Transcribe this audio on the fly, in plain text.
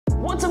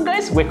What's up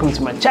guys, welcome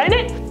to my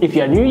channel. If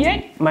you are new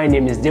here, my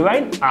name is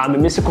Divine. I'm a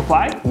musical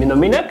fight,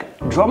 minominak,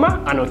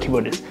 drummer and a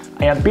keyboardist.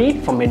 I have been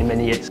for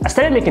many years. I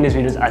started making these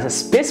videos as a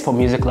space for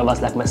music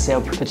lovers like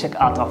myself to check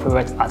out our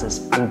favorite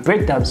artists and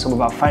break down some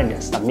of our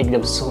findings that make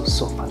them so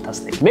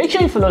fantastic. Make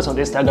sure you follow us on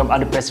Instagram at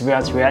the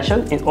Perseverance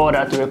Reaction in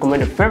order to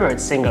recommend your favorite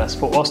singers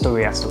for us to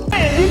react to.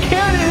 Hey, you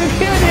killed it, you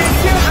killed it,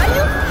 you killed it. Are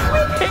you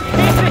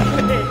freaking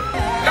kidding me?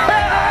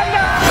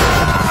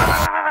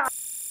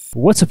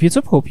 What's up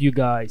YouTube? Hope you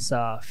guys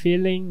are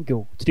feeling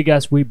good. Today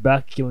guys, we're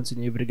back here on the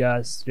new video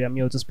guys. Today I'm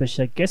your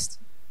special guest.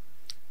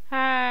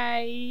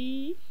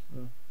 Hi,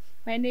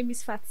 my name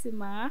is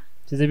Fatima.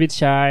 She's a bit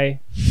shy,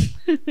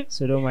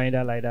 so don't mind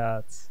her like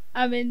that.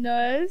 I'm a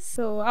nurse,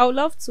 so I would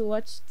love to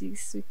watch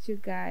this with you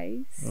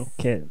guys.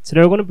 Okay,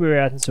 today we're going to be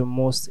reacting to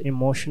most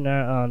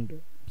emotional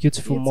and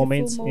beautiful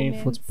moments in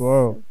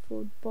football.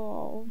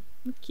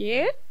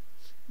 Okay.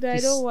 I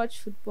don't watch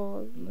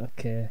football.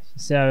 Okay. You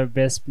say our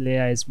best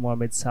player is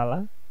Mohamed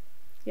Salah?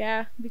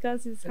 Yeah,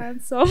 because he's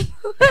handsome.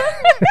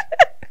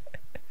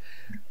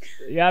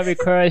 You have a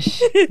crush.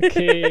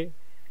 Okay.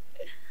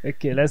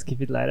 Okay, let's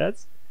keep it like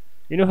that.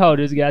 You know how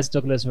those guys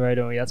talk less right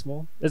on yet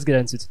more? Let's get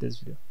into today's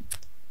video.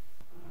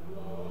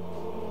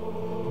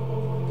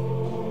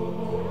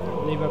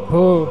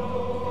 Liverpool.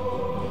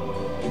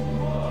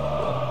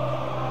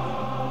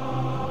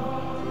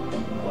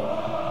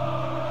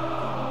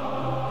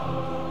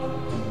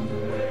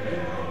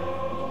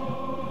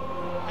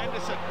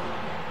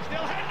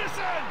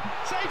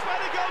 Saved by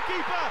the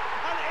goalkeeper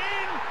and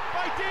in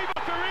by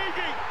Divock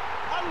Origi,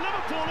 and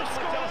Liverpool have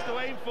scored. Else to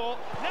aim for.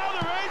 Now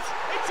there is.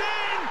 It's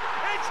in.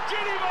 It's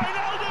Gini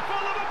Wijnaldum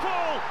for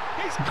Liverpool.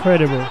 He's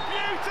incredible.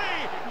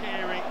 Beauty.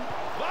 Kiri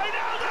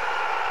Wijnaldum.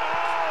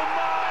 Oh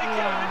my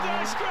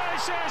goodness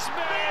gracious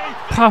me!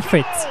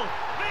 Perfect. The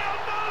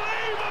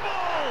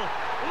unbelievable.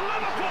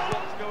 Liverpool.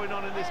 What's going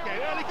on in this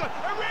game? Early goal.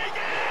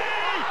 Origi.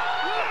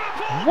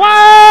 Liverpool.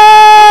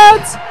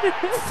 What?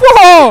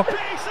 Four.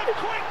 Piece of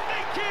quick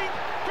thinking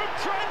from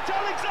Trent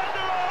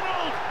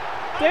Alexander-Arnold.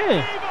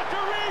 Damn. Divock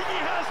Origi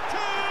has 2,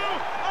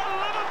 and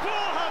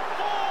Liverpool have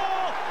 4,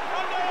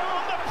 and they are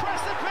on the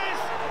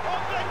precipice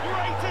of the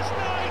greatest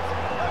night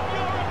of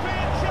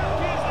European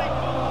Champions League.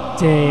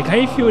 Dang, can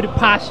you feel the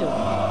passion?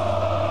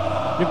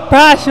 The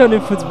passion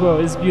in football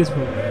is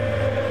beautiful.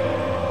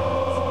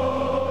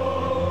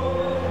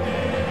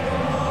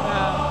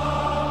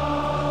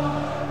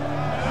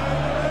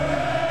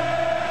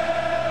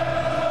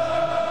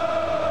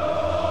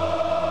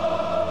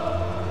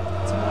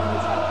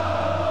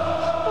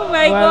 Oh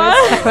my god.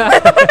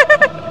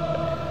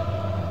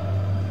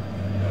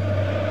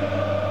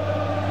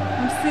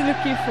 I'm still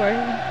looking for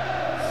him.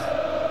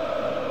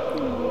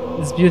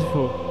 It's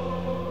beautiful.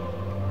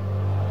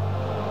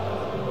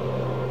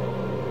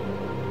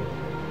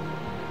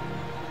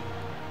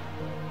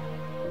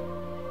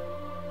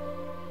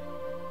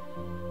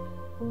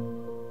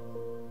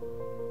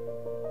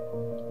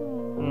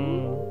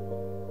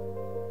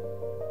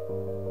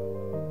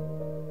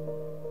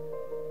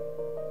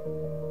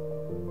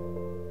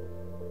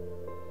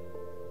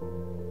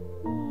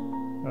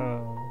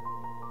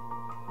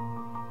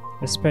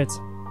 Respect.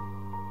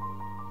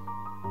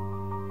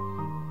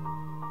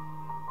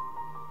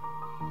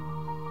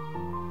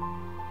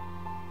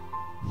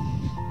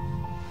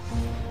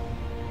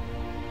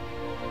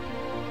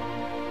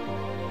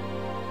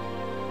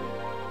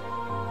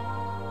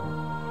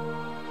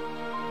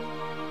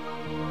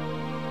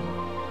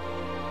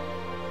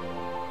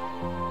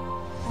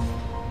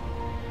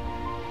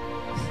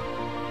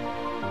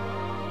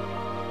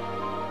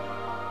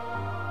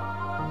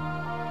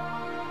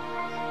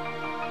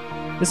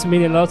 This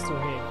means a lot to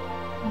him.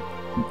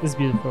 It's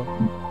beautiful.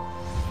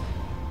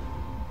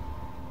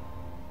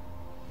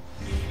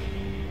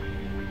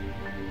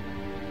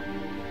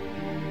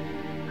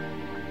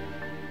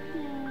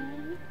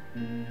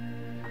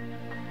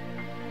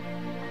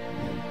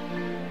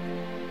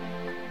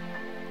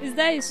 Is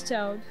that his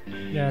child?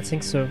 Yeah, I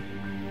think so.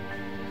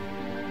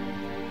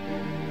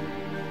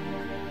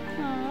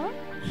 Aww.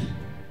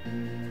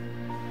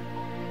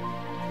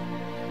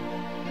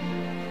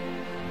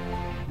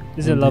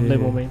 This is a lovely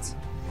moment.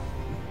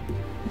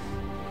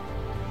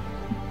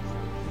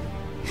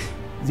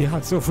 Sie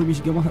hat so für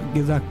mich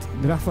gesagt,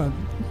 Rafa,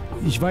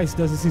 ich weiß,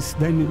 das ist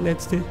deine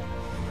letzte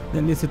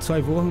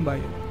 2 Wochen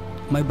bei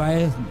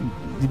Bayern,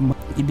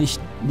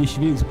 die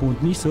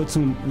Schwierigspunkt, nicht so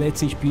zum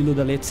letzten Spiel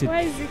oder letzte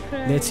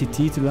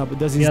Titel, aber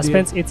das ist. He has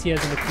spent 8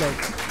 years in the club,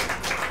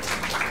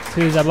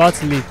 so he's about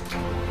to leave.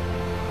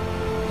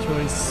 So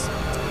it's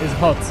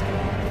hot.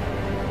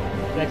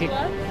 Like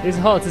it's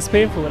hot. It's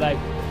painful. Like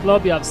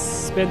club you have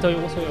spent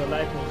also your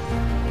life.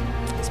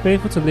 It's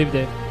painful to live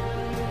there.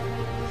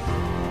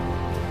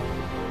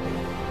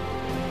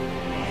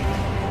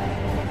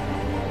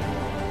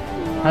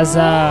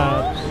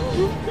 Hazard.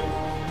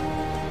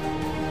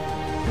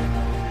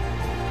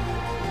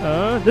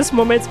 This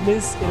moment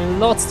means a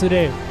lot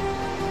today.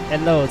 A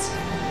lot.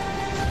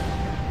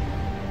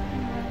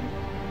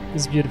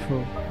 It's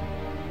beautiful.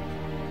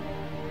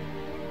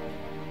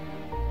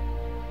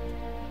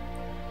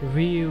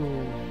 Real.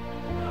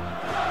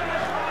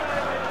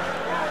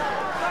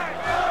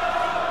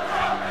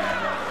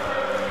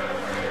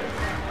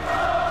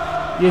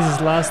 This is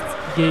his last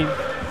game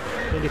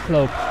in the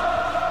club.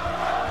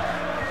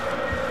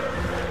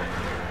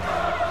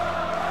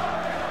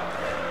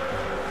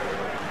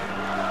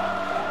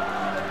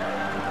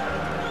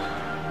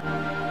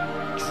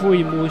 True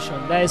emotion,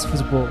 that is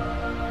football.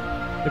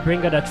 They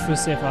bring out that true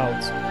self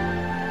out.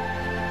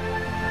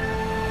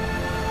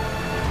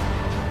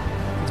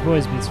 Football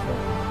is beautiful.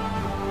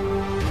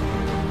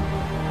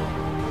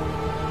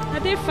 Are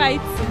they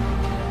fighting?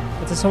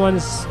 But if someone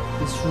is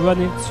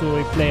running to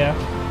a player,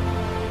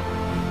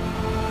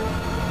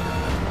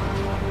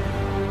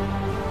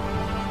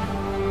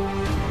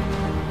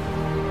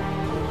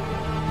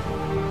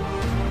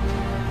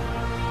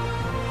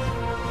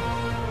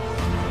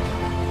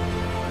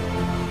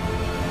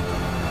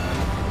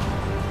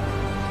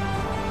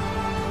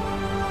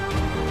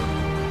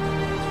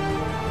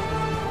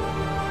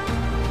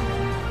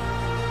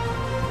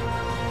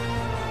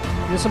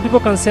 some people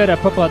can sell their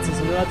properties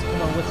in order to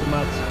come and watch the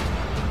match.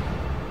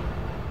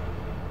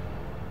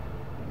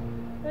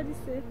 What do you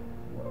say?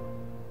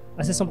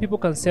 I said some people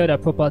can sell their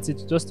property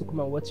just to come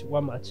and watch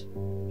one match.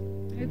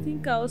 I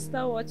think I'll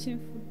start watching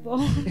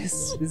football.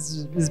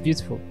 It's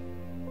beautiful.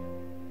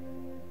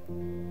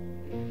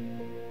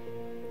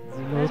 He's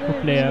a I local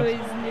don't player. know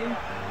his name.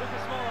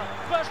 Lucas Moura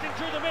bursting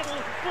through the middle,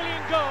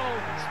 brilliant goal.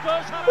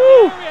 Spurs have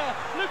an area.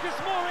 Lucas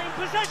Moura in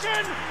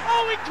possession.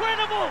 Oh,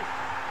 incredible!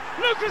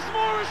 Lucas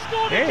Moura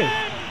scored Hey.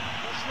 again.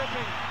 They're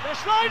slipping.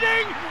 They're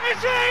sliding.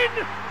 It's in.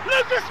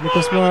 Lucas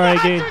Moura Moura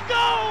with a again. hat-trick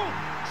goal.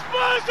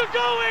 Spurs are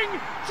going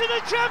to the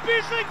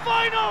Champions League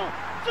final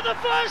for the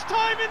first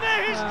time in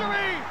their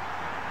history.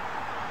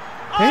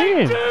 I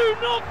Damn.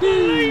 do not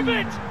believe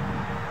it.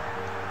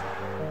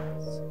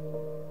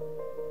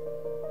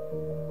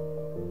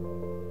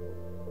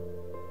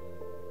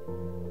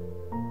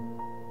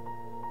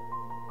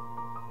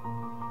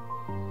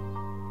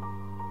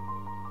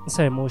 It's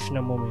an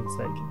emotional moment.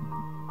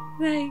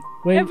 Like,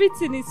 When-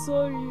 everything is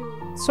so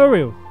real. So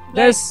real.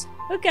 There's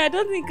Okay, I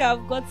don't think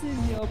I've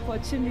gotten the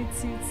opportunity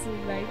to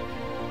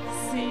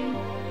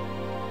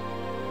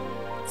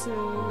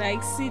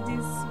see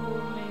these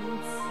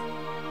moments.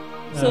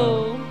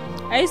 So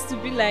I used to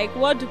be like,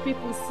 what do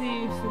people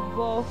see in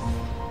football?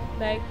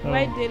 Like,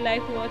 why they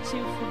like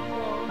watching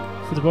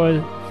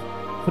football?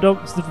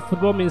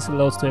 football means a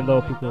lot to a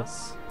lot of people.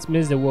 It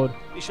means the world.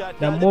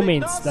 There are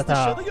moments that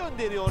are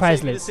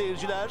priceless.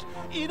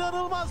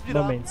 İnanılmaz bir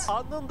Moments. an.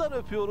 Alnından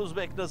öpüyoruz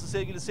Beknaz'ı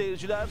sevgili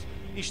seyirciler.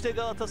 İşte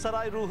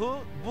Galatasaray ruhu.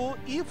 Bu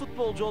iyi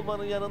futbolcu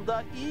olmanın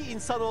yanında iyi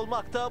insan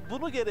olmak da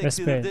bunu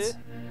gerektirirdi. Respect.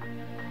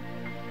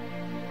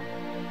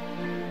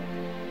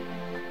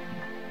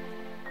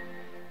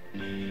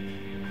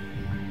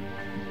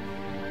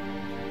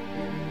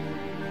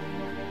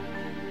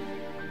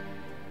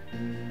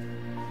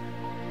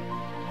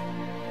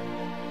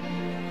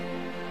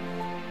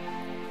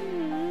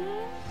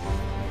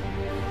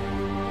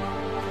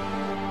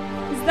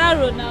 Is that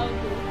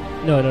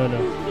Ronaldo? No.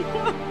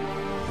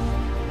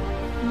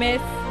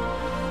 Messi?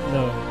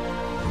 No.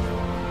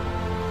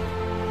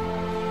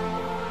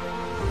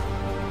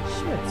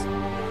 Shit.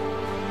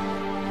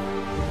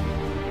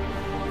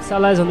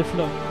 Salah is on the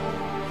floor.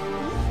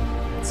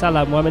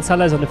 Mohamed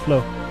Salah is on the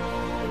floor.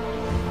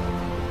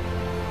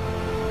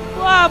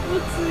 What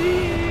happened to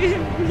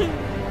him?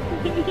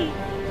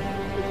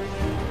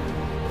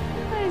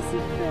 Why is he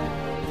there?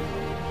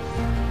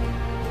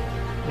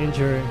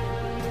 Injury.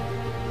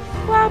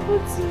 What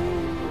happened to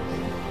him?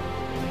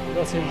 He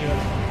got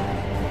injured.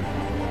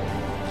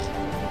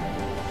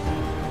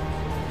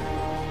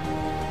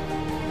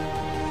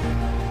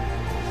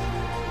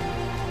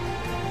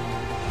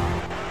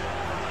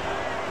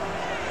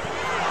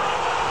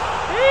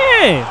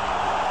 Hey!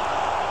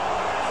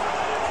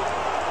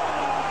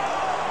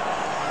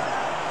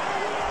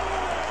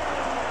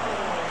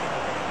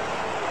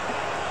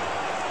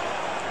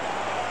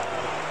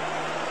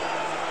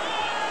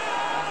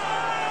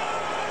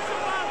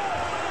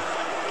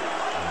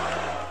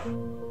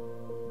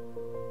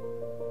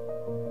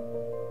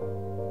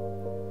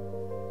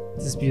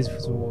 This is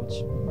beautiful to watch.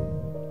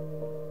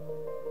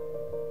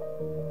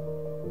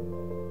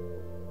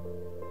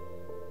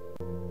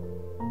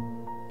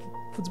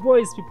 Football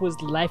is people's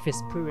life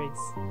experience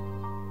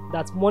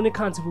that money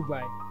can't even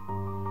buy.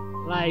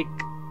 Like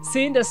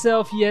saying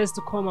themselves yes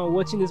to come and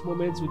watching this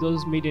moment with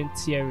those made them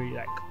teary.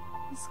 Like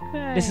He's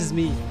crying. this is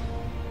me.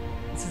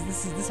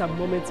 These are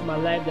moments in my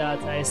life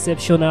that are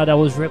exceptional, that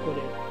was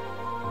recorded.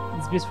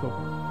 It's beautiful.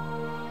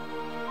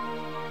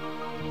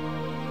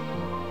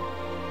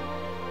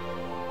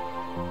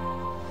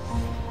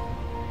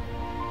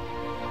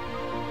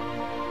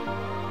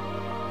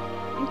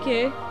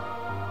 Okay.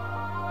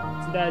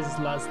 So that is his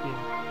last game.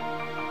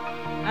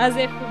 As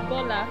a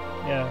footballer,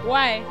 Yeah.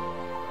 why?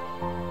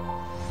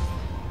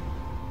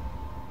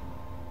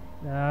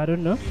 I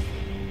don't know.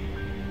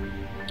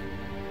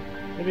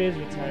 Maybe he's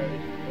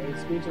retiring or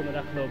he's going to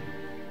another club.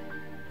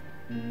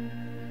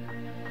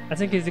 I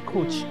think he's the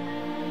coach,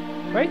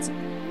 right?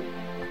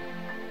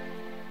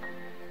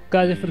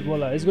 Guy's a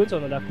footballer. He's going to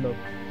another club.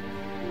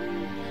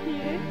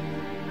 Okay.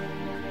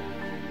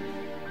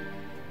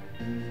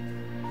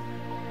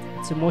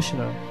 It's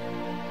emotional.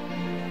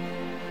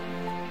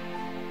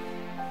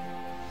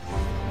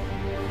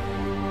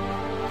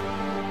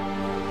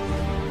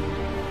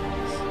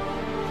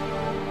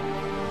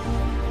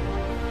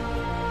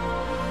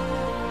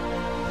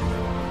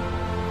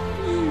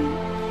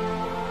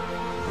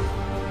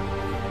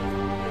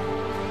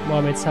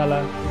 Mohamed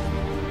Salah.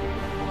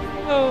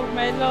 Oh,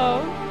 my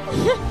love.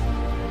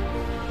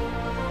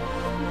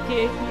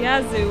 Okay, he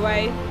has a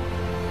wife.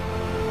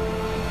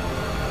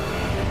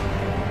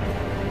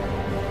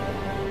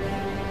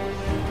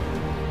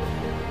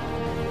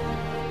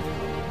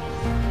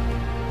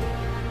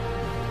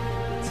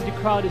 See, the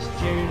crowd is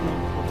cheering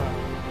for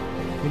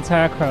her. The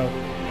entire crowd.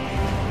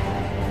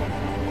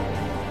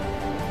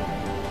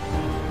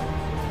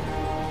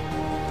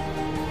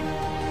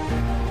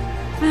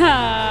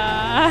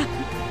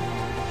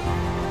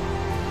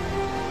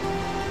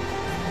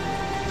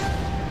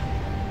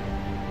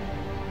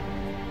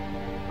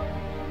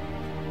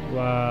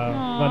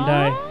 Wow, Van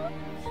Dijk.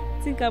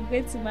 I think I'm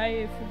going to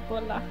marry a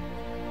footballer.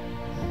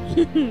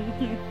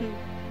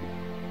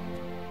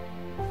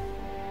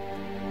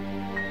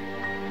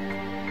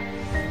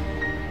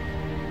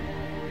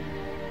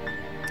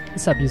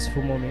 It's a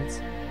beautiful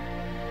moment.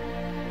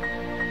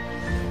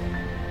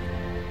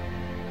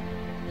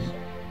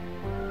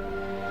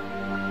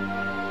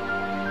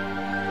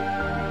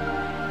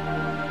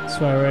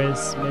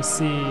 Suarez,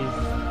 Messi.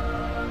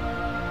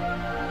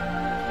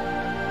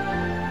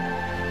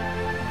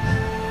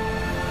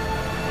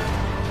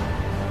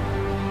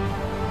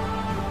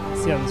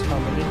 See on his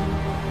family.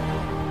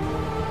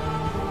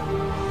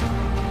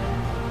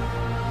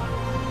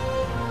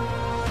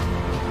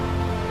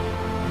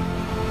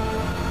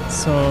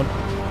 So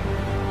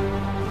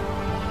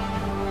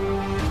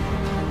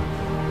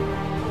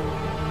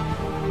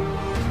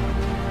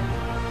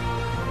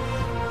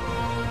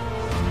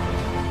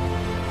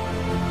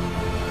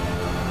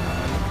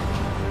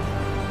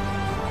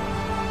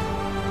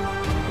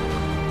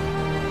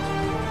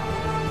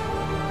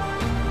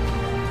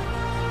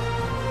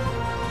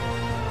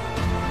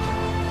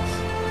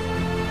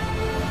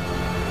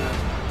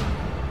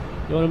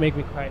you want to make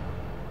me cry.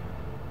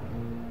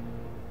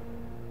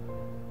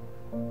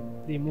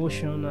 The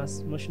emotional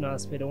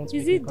aspect. I want to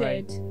Is make he me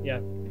cry. dead? Yeah.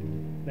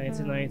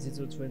 1990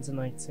 to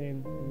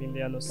 2019.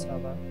 Emiliano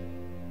Sala.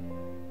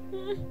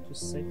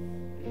 Just sick.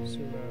 So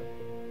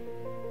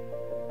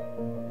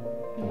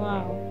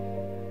Wow.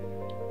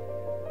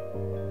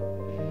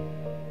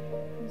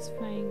 He's a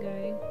fine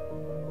guy.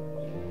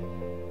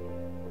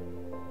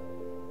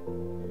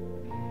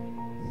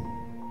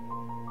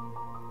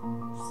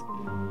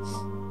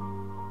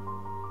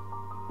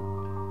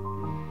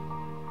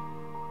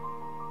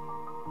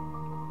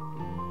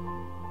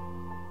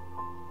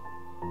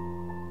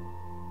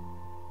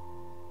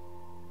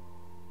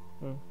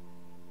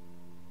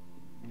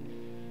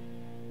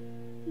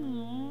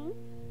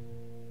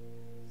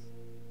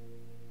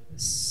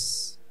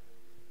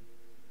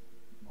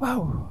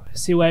 wow.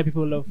 See why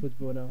people love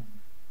football now.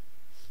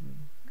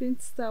 Going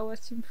to start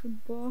watching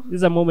football.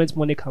 These are moments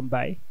money can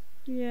buy.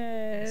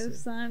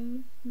 Yes,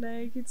 and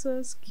like it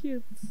was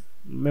cute.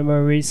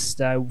 Memories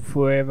that will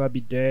forever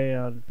be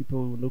there, and people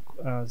will look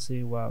and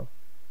say, wow,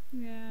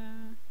 Yeah.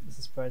 this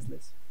is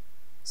priceless.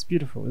 It's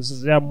beautiful.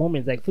 There are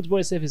moments, like football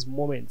itself is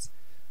moments.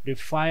 The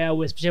fire,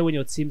 especially when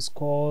your team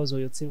scores or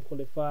your team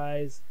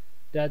qualifies,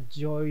 that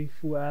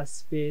joyful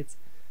aspect.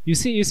 You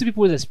see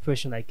people's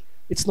expression, like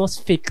it's not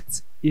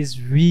faked, it's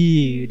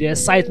real. The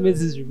excitement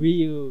is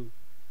real.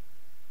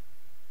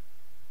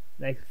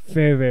 Like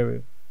very, very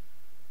real.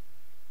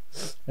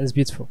 And it's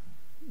beautiful.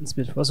 It's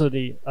beautiful. Also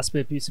the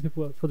aspect, you see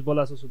people,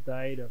 footballers also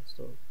died and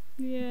stuff.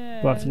 Yeah.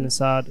 People are feeling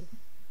sad.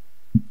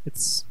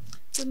 It's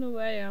Don't know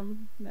why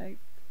I'm like.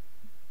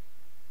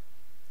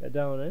 they're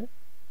down, eh?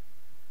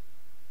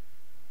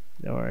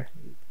 Don't worry.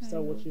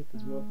 Start watching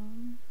football.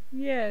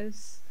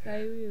 Yes, I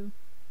will.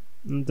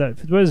 That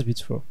football is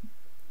beautiful.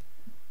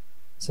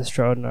 It's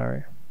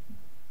extraordinary.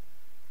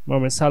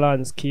 Mohamed Salah and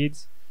his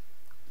kids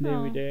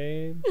playing with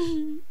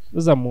them.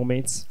 Those are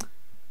moments.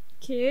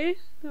 Okay,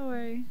 don't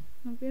worry.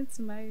 I'm going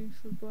to marry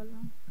a footballer.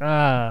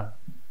 Ah,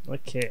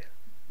 okay.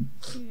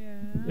 Yeah.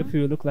 If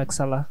you look like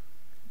Salah.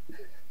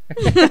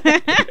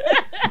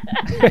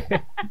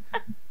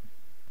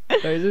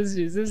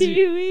 Is this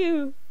He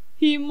will.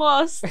 He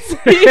must.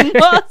 He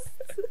must.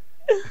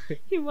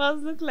 He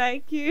must look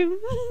like him.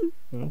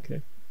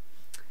 okay.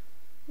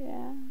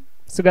 Yeah.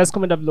 So guys,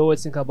 comment down below what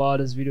you think about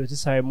this video.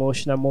 These are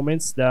emotional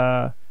moments that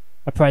are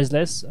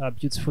priceless, are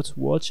beautiful to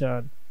watch,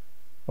 and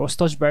I was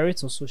touched by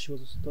it. Also, she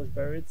was also touched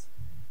by it.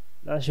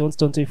 Now she wants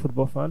to turn to a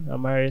football fan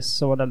and marry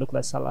someone that look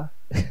like Salah.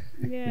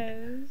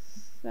 Yes.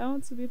 I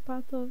want to be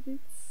part of it.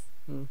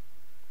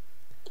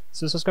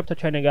 So subscribe to our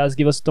channel, guys.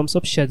 Give us a thumbs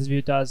up. Share this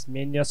video as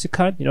many as you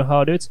can. You know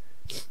how to do it.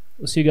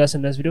 We'll see you guys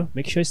in the next video.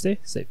 Make sure you stay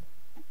safe.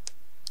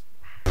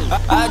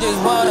 I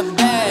just want a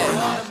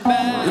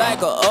bag, like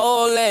an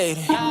old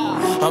lady.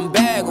 I'm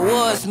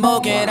backwoods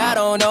smoking, I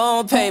don't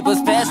own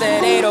papers, passing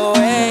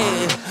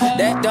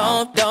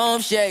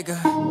don't shake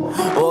her.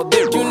 Oh,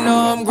 bitch, you know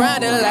I'm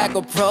grinding like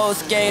a pro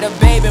skater.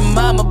 Baby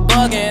mama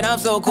bugging, I'm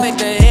so quick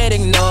to hit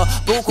ignore.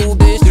 Buku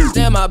bitches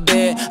in my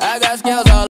bed, I got scales all